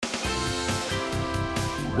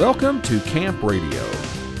Welcome to Camp Radio,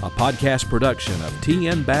 a podcast production of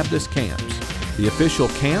TN Baptist Camps, the official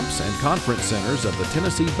camps and conference centers of the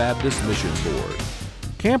Tennessee Baptist Mission Board.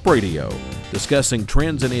 Camp Radio, discussing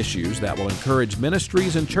trends and issues that will encourage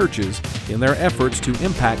ministries and churches in their efforts to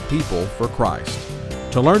impact people for Christ.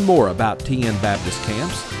 To learn more about TN Baptist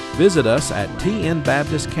Camps, visit us at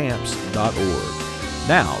tnbaptistcamps.org.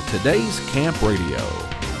 Now, today's Camp Radio.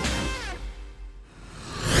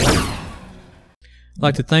 I'd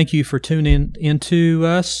like to thank you for tuning into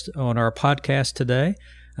us on our podcast today.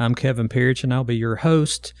 I'm Kevin Parrish, and I'll be your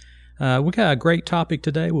host. We got a great topic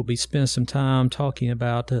today. We'll be spending some time talking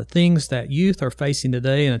about things that youth are facing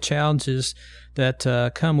today and the challenges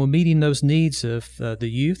that come with meeting those needs of the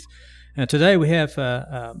youth. And today we have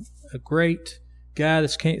a great guy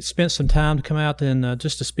that's spent some time to come out and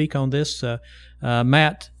just to speak on this.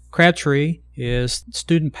 Matt Crabtree is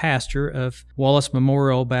student pastor of Wallace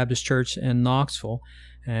Memorial Baptist Church in Knoxville,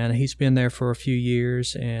 and he's been there for a few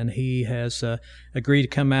years, and he has agreed to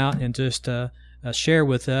come out and just share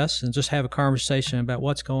with us and just have a conversation about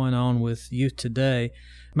what's going on with youth today.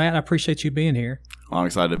 Matt, I appreciate you being here. Well, I'm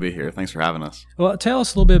excited to be here. Thanks for having us. Well, tell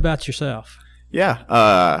us a little bit about yourself. Yeah,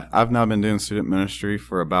 I've now been doing student ministry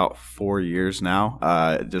for about 4 years now,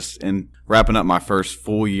 just in wrapping up my first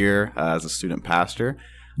full year as a student pastor.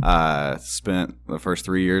 Spent the first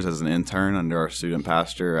 3 years as an intern under our student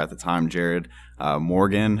pastor at the time, Jared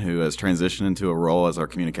Morgan, who has transitioned into a role as our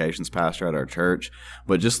communications pastor at our church,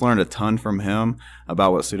 but just learned a ton from him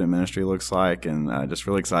about what student ministry looks like, and just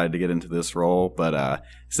really excited to get into this role. But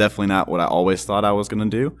it's definitely not what I always thought I was going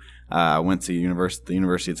to do. I went to the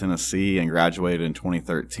University of Tennessee and graduated in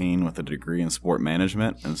 2013 with a degree in sport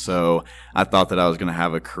management. And so I thought that I was going to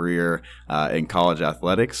have a career in college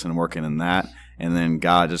athletics and working in that. And then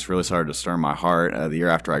God just really started to stir my heart the year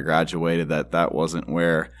after I graduated that wasn't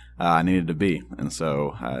where I needed to be. And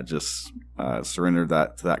so I just surrendered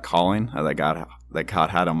that to that calling that God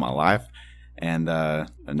had on my life. And now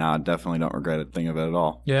I definitely don't regret a thing of it at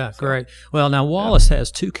all. Yeah, so, great. Well, now Wallace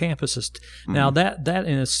has 2 campuses. Mm-hmm. Now that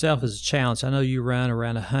in itself is a challenge. I know you run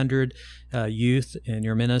around 100 youth in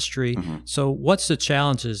your ministry. Mm-hmm. So what's the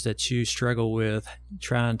challenges that you struggle with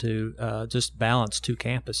trying to just balance 2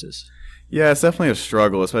 campuses? Yeah, it's definitely a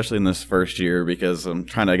struggle, especially in this first year, because I'm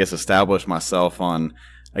trying to, establish myself on,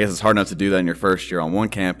 it's hard enough to do that in your first year on one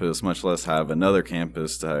campus, much less have another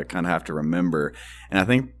campus to kind of have to remember. And I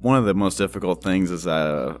think one of the most difficult things is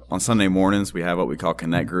on Sunday mornings, we have what we call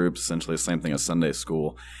connect groups, essentially the same thing as Sunday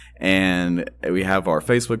school. And we have our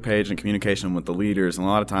Facebook page and communication with the leaders. And a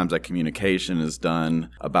lot of times that communication is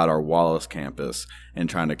done about our Wallace campus and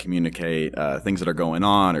trying to communicate things that are going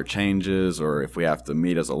on or changes, or if we have to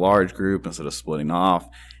meet as a large group instead of splitting off.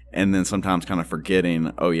 And then sometimes kind of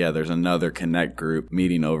forgetting, there's another connect group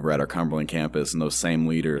meeting over at our Cumberland campus, and those same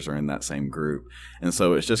leaders are in that same group. And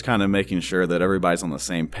so it's just kind of making sure that everybody's on the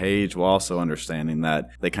same page while also understanding that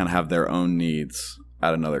they kind of have their own needs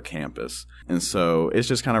at another campus. And so it's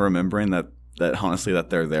just kind of remembering that honestly that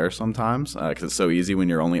they're there sometimes because it's so easy when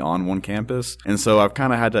you're only on one campus. And so I've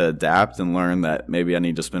kind of had to adapt and learn that maybe I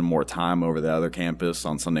need to spend more time over the other campus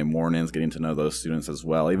on Sunday mornings, getting to know those students as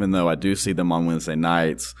well. Even though I do see them on Wednesday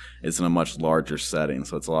nights, it's in a much larger setting,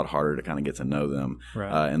 so it's a lot harder to kind of get to know them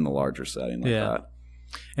in the larger setting like that.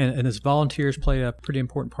 And as volunteers play a pretty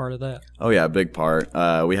important part of that? Oh, yeah, a big part.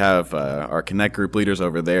 We have our Connect group leaders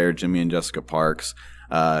over there, Jimmy and Jessica Parks,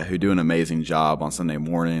 who do an amazing job on Sunday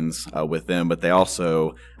mornings with them, but they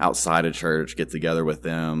also, outside of church, get together with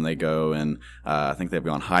them. They go and I think they've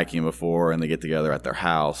gone hiking before, and they get together at their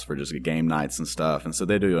house for just game nights and stuff. And so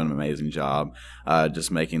they do an amazing job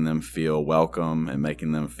just making them feel welcome and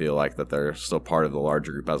making them feel like that they're still part of the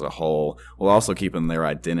larger group as a whole, while also keeping their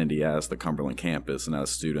identity as the Cumberland campus and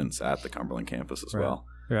as students at the Cumberland campus as well.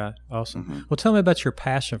 Right. Awesome. Mm-hmm. Well, tell me about your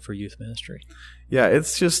passion for youth ministry. Yeah,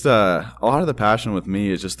 it's just a lot of the passion with me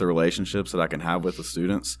is just the relationships that I can have with the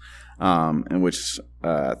students, and which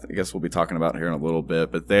I guess we'll be talking about here in a little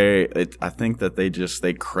bit. But I think that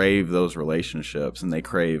they crave those relationships and they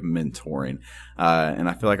crave mentoring. And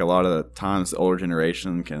I feel like a lot of the times the older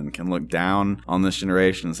generation can look down on this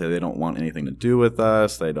generation and say they don't want anything to do with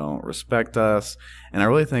us, they don't respect us. And I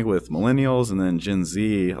really think with millennials and then Gen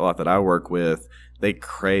Z, a lot that I work with, they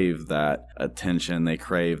crave that attention. They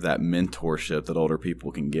crave that mentorship that older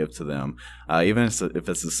people can give to them, even if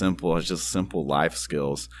it's as simple as just simple life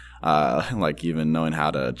skills, like even knowing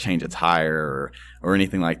how to change a tire or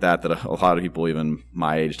anything like that a lot of people even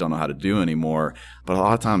my age don't know how to do anymore. But a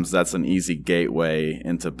lot of times that's an easy gateway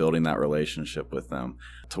into building that relationship with them,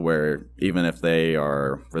 to where even if they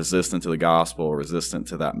are resistant to the gospel, resistant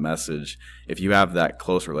to that message, if you have that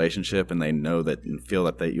close relationship and they know that and feel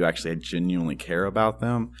that you actually genuinely care about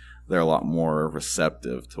them, they're a lot more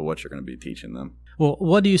receptive to what you're going to be teaching them. Well,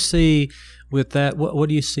 what do you see with that? What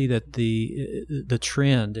do you see that the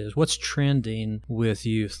trend is? What's trending with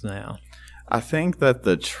youth now? I think that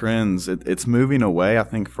the trends, it's moving away. I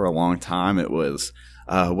think for a long time it was,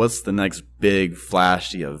 what's the next big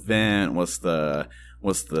flashy event? What's the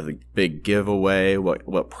big giveaway?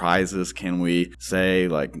 What prizes can we say?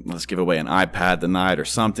 Like, let's give away an iPad tonight or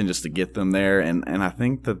something just to get them there. And I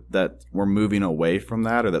think that we're moving away from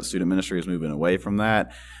that, or that student ministry is moving away from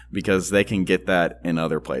that, because they can get that in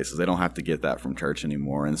other places. They don't have to get that from church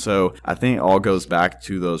anymore. And so I think it all goes back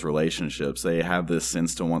to those relationships. They have this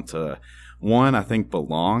sense to want to, one, I think,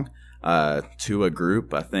 belong to a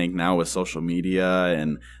group. I think now with social media,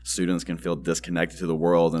 and students can feel disconnected to the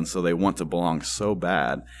world, and so they want to belong so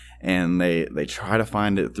bad, and they try to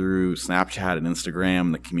find it through Snapchat and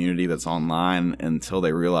Instagram, the community that's online, until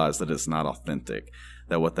they realize that it's not authentic,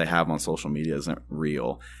 that what they have on social media isn't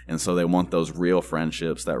real. And so they want those real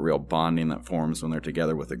friendships, that real bonding that forms when they're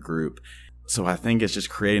together with a group. So I think it's just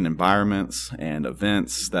creating environments and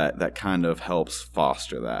events that kind of helps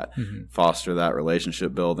foster that, foster that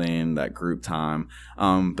relationship building, that group time.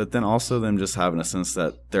 But then also them just having a sense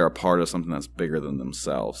that they're a part of something that's bigger than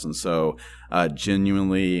themselves. And so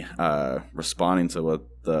genuinely responding to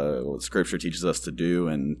what Scripture teaches us to do,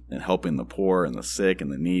 and helping the poor and the sick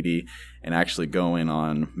and the needy, and actually going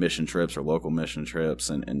on mission trips or local mission trips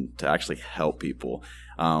and to actually help people,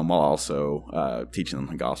 while also teaching them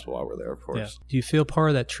the gospel while we're there, of course. Yeah. Do you feel part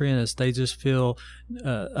of that trend is they just feel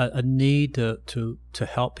a need to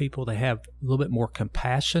help people? They have a little bit more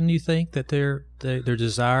compassion, you think, that they're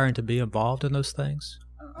desiring to be involved in those things?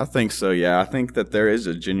 I think so, yeah. I think that there is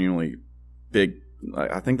a genuinely big,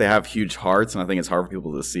 I think they have huge hearts, and I think it's hard for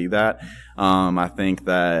people to see that. I think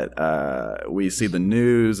that we see the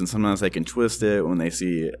news, and sometimes they can twist it when they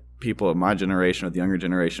see people of my generation or the younger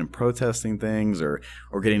generation protesting things or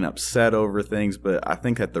getting upset over things. But I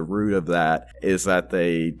think at the root of that is that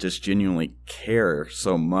they just genuinely care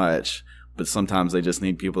so much, but sometimes they just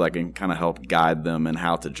need people that can kind of help guide them and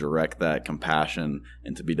how to direct that compassion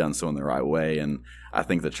and to be done so in the right way. And I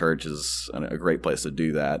think the church is a great place to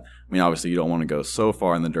do that. I mean, obviously you don't want to go so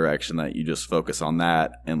far in the direction that you just focus on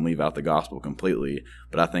that and leave out the gospel completely,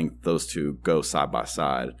 but I think those two go side by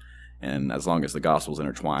side. And as long as the gospel's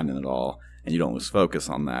intertwined in it all and you don't lose focus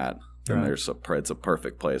on that, then it's a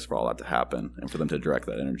perfect place for all that to happen and for them to direct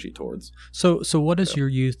that energy towards. So what is your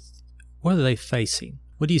youth, what are they facing?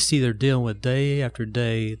 What do you see they're dealing with day after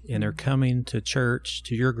day, and they're coming to church,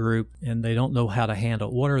 to your group, and they don't know how to handle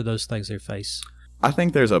it? What are those things they face? I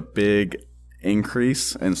think there's a big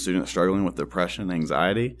increase in students struggling with depression and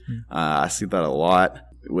anxiety. I see that a lot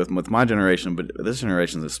with my generation, but this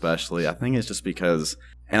generation especially. I think it's just because,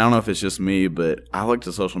 and I don't know if it's just me, but I look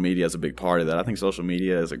to social media as a big part of that. I think social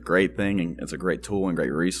media is a great thing, and it's a great tool and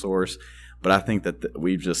great resource. But I think that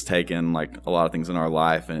we've just taken like a lot of things in our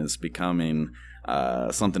life, and it's becoming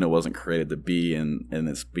something it wasn't created to be, and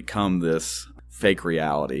it's become this fake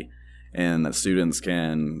reality, and that students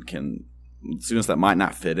students that might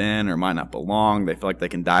not fit in or might not belong, they feel like they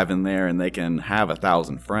can dive in there and they can have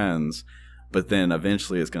 1,000 friends, but then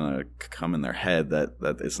eventually it's going to come in their head that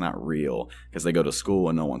it's not real, because they go to school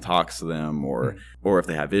and no one talks to them, or if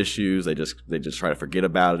they have issues, they just try to forget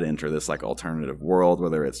about it, enter this like alternative world,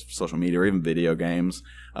 whether it's social media or even video games.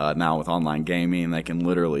 Now with online gaming, they can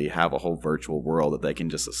literally have a whole virtual world that they can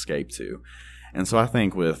just escape to. And so I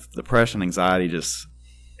think with depression, anxiety, it's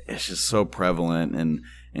just so prevalent,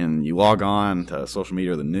 and you log on to social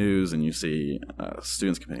media or the news and you see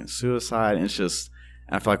students committing suicide, and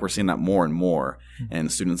I feel like we're seeing that more and more,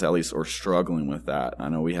 and students at least are struggling with that. I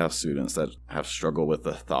know we have students that have struggled with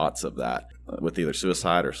the thoughts of that, with either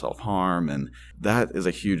suicide or self-harm, and that is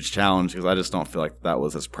a huge challenge, because I just don't feel like that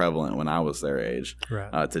was as prevalent when I was their age,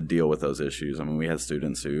 to deal with those issues. I mean, we had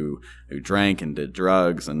students who drank and did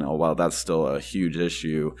drugs, and while that's still a huge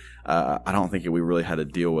issue, I don't think we really had to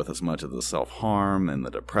deal with as much of the self-harm and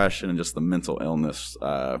the depression and just the mental illness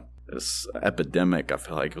this epidemic, I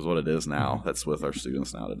feel like, is what it is now. That's with our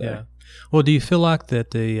students now today. Yeah. Well, do you feel like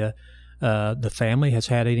that the family has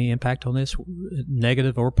had any impact on this,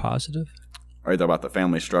 negative or positive? Are you talking about the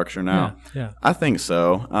family structure now? Yeah. I think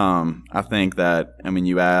so. I think that,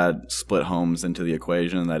 you add split homes into the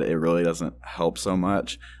equation, that it really doesn't help so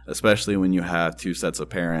much, especially when you have two sets of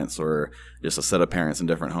parents or just a set of parents in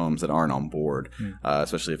different homes that aren't on board,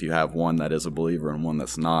 especially if you have one that is a believer and one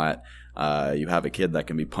that's not. You have a kid that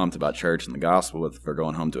can be pumped about church and the gospel, but if they're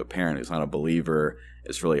going home to a parent who's not a believer,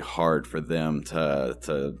 it's really hard for them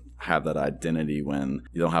to have that identity when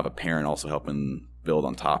you don't have a parent also helping build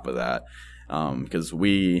on top of that. Because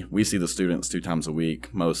we see the students 2 times a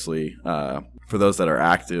week mostly. For those that are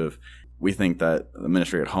active, we think that the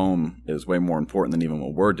ministry at home is way more important than even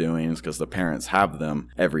what we're doing, because the parents have them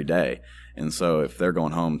every day. And so if they're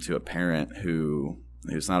going home to a parent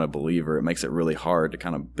who's not a believer, it makes it really hard to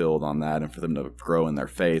kind of build on that and for them to grow in their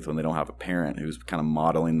faith when they don't have a parent who's kind of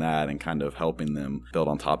modeling that and kind of helping them build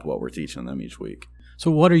on top of what we're teaching them each week.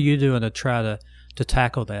 So what are you doing to try to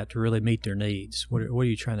tackle that, to really meet their needs? What are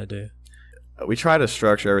you trying to do? We try to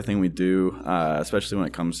structure everything we do, especially when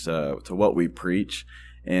it comes to what we preach,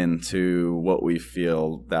 into what we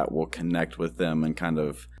feel that will connect with them and kind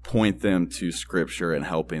of point them to Scripture and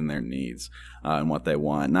helping their needs and what they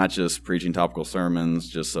want. Not just preaching topical sermons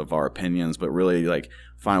just of our opinions, but really like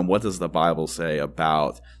find what does the Bible say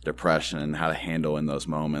about depression and how to handle in those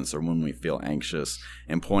moments or when we feel anxious,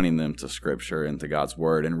 and pointing them to Scripture and to God's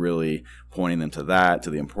Word, and really pointing them to that,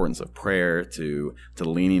 to the importance of prayer, to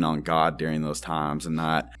leaning on God during those times and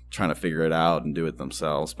not trying to figure it out and do it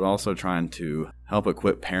themselves, but also trying to help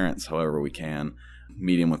equip parents however we can.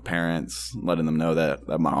 Meeting with parents, letting them know that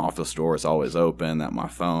my office door is always open, that my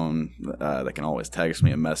phone, they can always text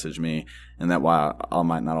me and message me, and that while I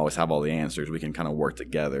might not always have all the answers, we can kind of work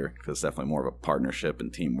together, because it's definitely more of a partnership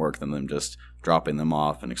and teamwork than them just dropping them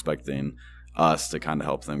off and expecting us to kind of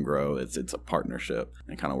help them grow. It's a partnership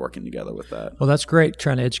and kind of working together with that. Well, that's great,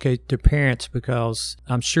 trying to educate their parents, because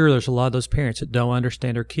I'm sure there's a lot of those parents that don't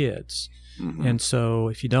understand their kids. Mm-hmm. And so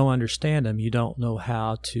if you don't understand them, you don't know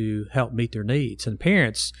how to help meet their needs. And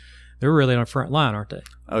parents, they're really on the front line, aren't they?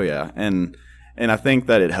 Oh, yeah. And I think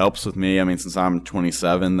that it helps with me. Since I'm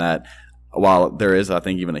 27, that while there is, I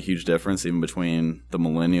think, even a huge difference even between the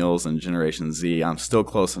millennials and Generation Z, I'm still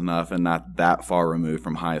close enough and not that far removed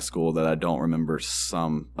from high school that I don't remember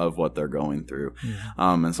some of what they're going through.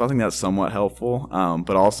 Mm-hmm. And so I think that's somewhat helpful,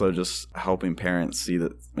 but also just helping parents see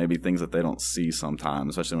that maybe things that they don't see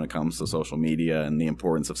sometimes, especially when it comes to social media and the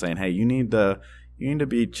importance of saying, hey, you need to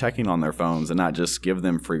be checking on their phones and not just give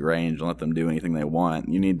them free range and let them do anything they want.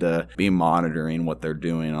 You need to be monitoring what they're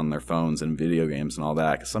doing on their phones and video games and all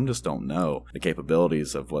that, because some just don't know the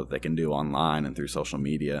capabilities of what they can do online and through social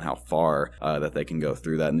media and how far that they can go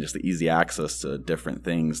through that, and just the easy access to different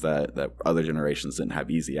things that other generations didn't have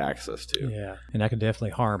easy access to. Yeah, and that can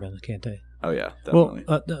definitely harm them, can't they? Oh, yeah, definitely.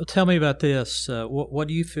 Well, tell me about this. What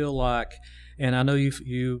do you feel like, and I know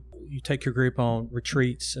you take your group on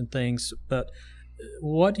retreats and things, but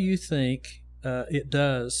what do you think it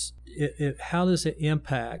does? How does it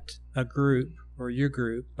impact a group or your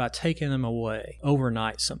group by taking them away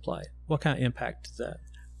overnight someplace? What kind of impact does that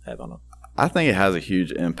have on them? I think it has a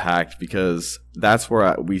huge impact, because that's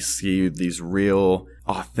where we see these real,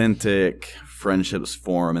 authentic friendships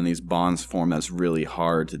form and these bonds form that's really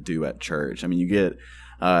hard to do at church. You get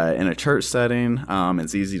in a church setting,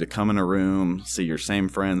 it's easy to come in a room, see your same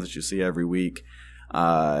friends that you see every week,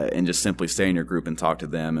 and just simply stay in your group and talk to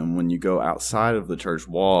them. And when you go outside of the church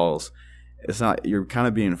walls, you're kind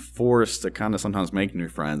of being forced to kind of sometimes make new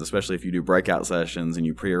friends, especially if you do breakout sessions and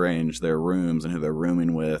you prearrange their rooms and who they're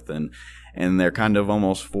rooming with, and they're kind of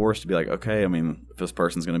almost forced to be like, okay, if this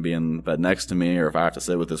person's going to be in the bed next to me, or if I have to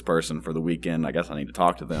sit with this person for the weekend, I guess I need to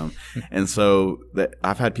talk to them. And so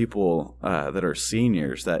I've had people that are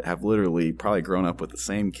seniors that have literally probably grown up with the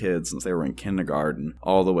same kids since they were in kindergarten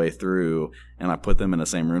all the way through, and I put them in the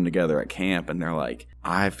same room together at camp, and they're like,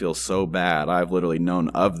 I feel so bad. I've literally known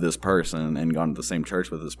of this person and gone to the same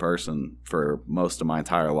church with this person for most of my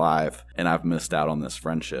entire life, and I've missed out on this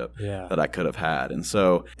friendship that I could have had. And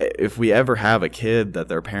so if we ever have a kid that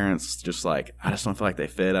their parents just like, I just don't feel like they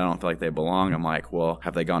fit, I don't feel like they belong, I'm like, well,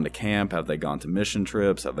 have they gone to camp? Have they gone to mission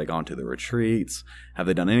trips? Have they gone to the retreats? Have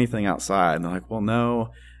they done anything outside? And they're like, well,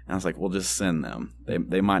 no. And I was like, well, just send them.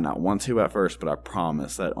 They might not want to at first, but I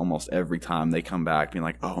promise that almost every time they come back being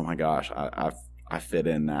like, oh my gosh, I fit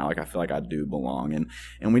in now. Like, I feel like I do belong.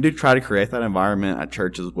 And we do try to create that environment at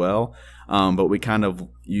church as well. But we kind of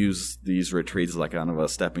use these retreats like kind of a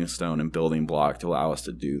stepping stone and building block to allow us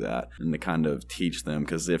to do that and to kind of teach them.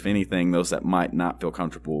 Because if anything, those that might not feel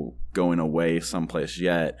comfortable going away someplace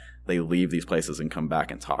yet, they leave these places and come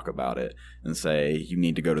back and talk about it and say, you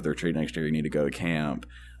need to go to the retreat next year. You need to go to camp.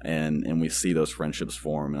 and we see those friendships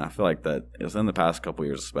form. And I feel like that is in the past couple of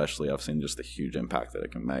years especially, I've seen just the huge impact that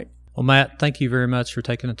it can make. Well, Matt, thank you very much for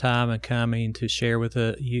taking the time and coming to share with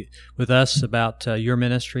us about your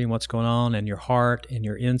ministry and what's going on, and your heart and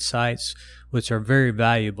your insights, which are very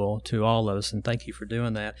valuable to all of us, and thank you for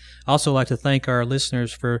doing that. I also like to thank our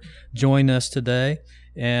listeners for joining us today,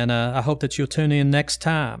 and I hope that you'll tune in next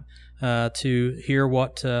time to hear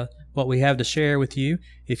what we have to share with you.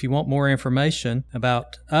 If you want more information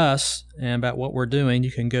about us and about what we're doing,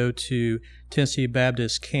 you can go to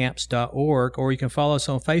TennesseeBaptistCamps.org, or you can follow us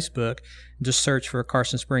on Facebook. Just search for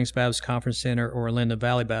Carson Springs Baptist Conference Center or Linden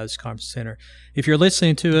Valley Baptist Conference Center. If you're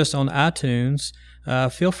listening to us on iTunes,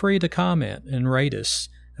 feel free to comment and rate us.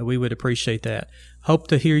 We would appreciate that. Hope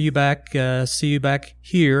to hear you back, see you back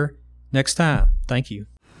here next time. Thank you.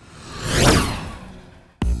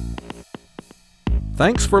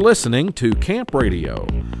 Thanks for listening to Camp Radio,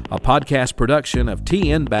 a podcast production of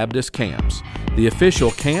TN Baptist Camps, the official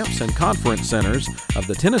camps and conference centers of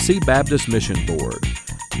the Tennessee Baptist Mission Board.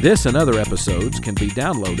 This and other episodes can be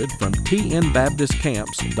downloaded from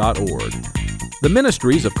tnbaptistcamps.org. The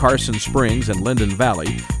ministries of Carson Springs and Linden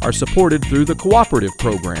Valley are supported through the Cooperative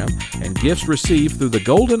Program and gifts received through the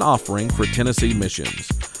Golden Offering for Tennessee Missions.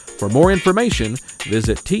 For more information,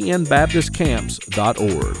 visit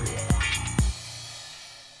tnbaptistcamps.org.